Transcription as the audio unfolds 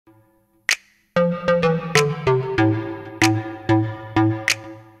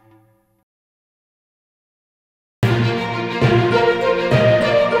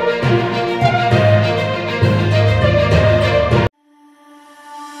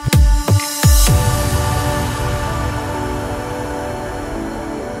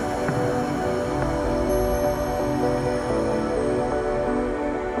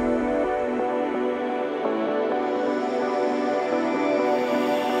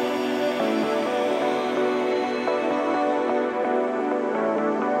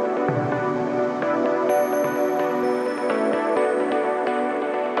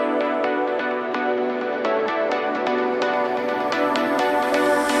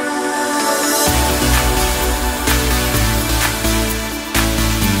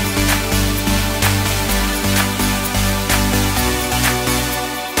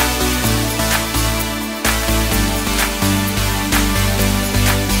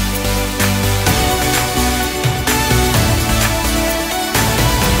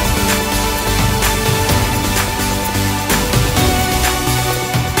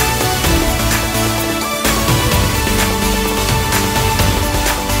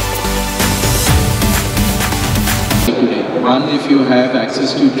One, if you have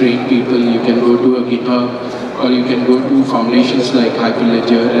access to trained people, you can go to a GitHub or you can go to foundations like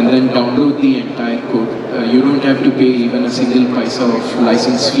Hyperledger and then download the entire code. You don't have to pay even a single paisa of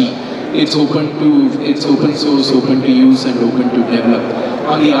license fee. It's open source, open to use and open to develop.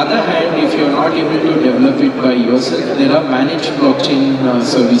 On the other hand, if you're not able to develop it by yourself, there are managed blockchain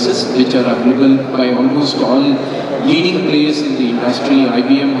services which are available by almost all leading players in the industry.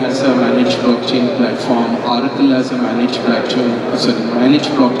 IBM has a managed blockchain platform. Oracle has a managed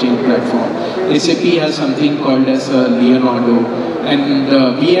blockchain platform. SAP has something called as a Leonardo. And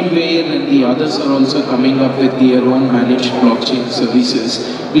VMware and the others are also coming up with their own managed blockchain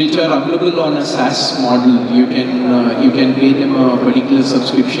services, which are available on a SaaS model. You can pay them a particular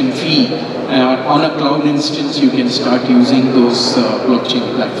subscription fee. On a cloud instance, you can start using those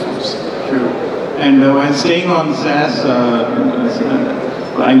blockchain platforms. Sure. And while staying on SaaS,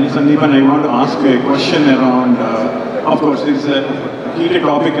 Sandeepan, I want to ask a question around, of course, it's a heated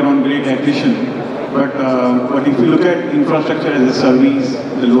topic around great attrition. But if you look at infrastructure as a service,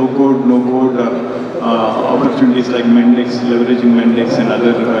 the low-code, no-code opportunities like Mendex, leveraging Mendex and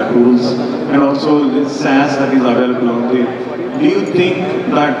other tools, and also the SaaS that is available out there, do you think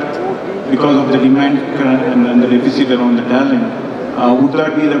that because of the demand and the deficit around the talent, would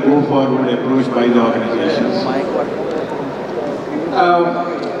that be the go-forward approach by the organizations?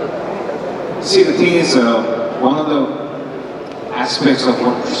 See, the thing is, one of the aspects of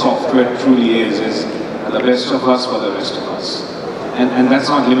what software truly is the best of us for the rest of us. And that's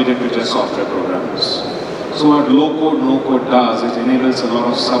not limited to just software programmers. So what low-code, no-code does is enables a lot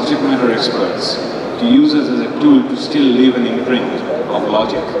of subject matter experts to use us as a tool to still leave an imprint of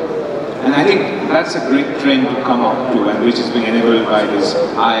logic. And I think that's a great trend to come up to, and which is being enabled by this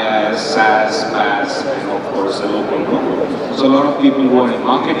IaaS, SaaS, PaaS, and of course the low-code, no-code. So a lot of people who are in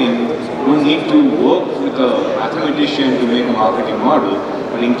marketing don't need to work with a mathematician to make a marketing model,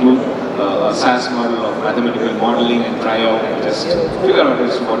 but include a SaaS model of mathematical modeling and try out and just figure out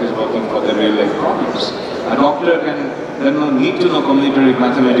what is working for the real life problems. A doctor can not need to know combinatoric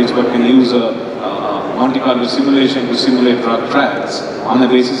mathematics, but can use a Monte Carlo simulation to simulate drug trials on the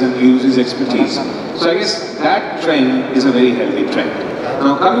basis and use his expertise. So I guess that trend is a very healthy trend.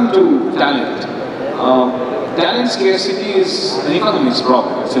 Now coming to talent. Talent scarcity is an economics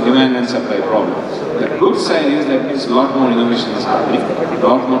problem. It's a demand and supply problem. The good side is that means a lot more innovation is happening, a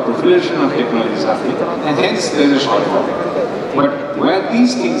lot more proliferation of technology is happening, and hence there is a shortfall. But where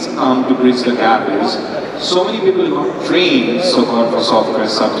these things come to bridge the gap is, so many people who are trained so-called for software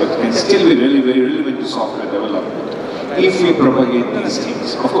subject can still be really very relevant to software development if we propagate these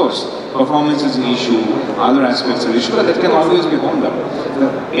things. Of course, performance is an issue, other aspects are an issue, but that can always be honed up.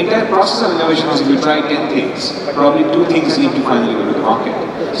 The entire process of innovation is if you try 10 things, probably 2 things need to finally go to the market.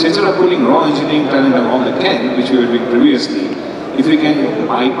 So instead of putting raw engineering talent on all the 10, which we were doing previously, if we can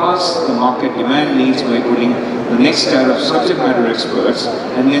bypass the market demand needs by putting the next tier of subject matter experts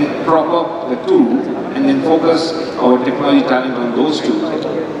and then prop up the 2 and then focus our technology talent on those 2,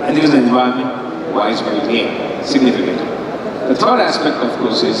 I think as an environment-wise we will gain significantly. The third aspect, of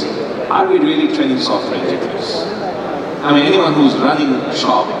course, is are we really training software engineers? I mean, anyone who's running a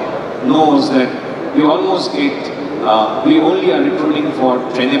shop knows that we almost get, we only are recruiting for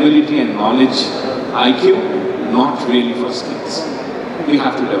trainability and knowledge, IQ, not really for skills. We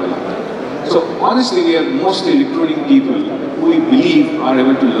have to develop that. So honestly, we are mostly recruiting people who we believe are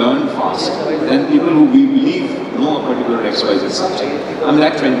able to learn fast than people who we believe know a particular XYZ subject. And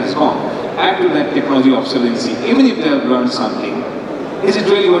that trend has gone. Add to that technology obsolescency, even if they have learned something, is it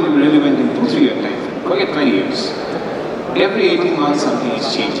really going to be relevant in 2-3 year time? Forget 20 years. Every 18 months something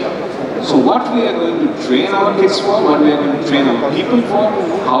is changing. So what we are going to train our kids for, what we are going to train our people for,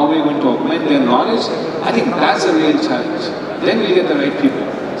 how we are going to augment their knowledge, I think that's a real challenge. Then we get the right people.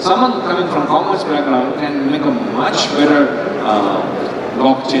 Someone coming from commerce background can make a much better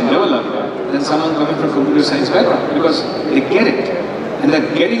blockchain developer than someone coming from computer science background because they get it. And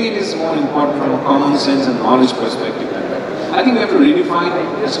that getting it is more important from a common sense and knowledge perspective. I think we have to redefine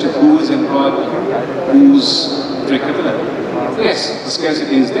as to who is employable, who's directable. Yes, the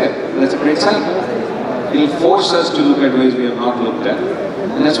scarcity is there. That's a great sign. It will force us to look at ways we have not looked at.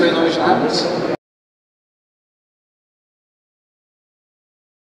 And that's where innovation happens.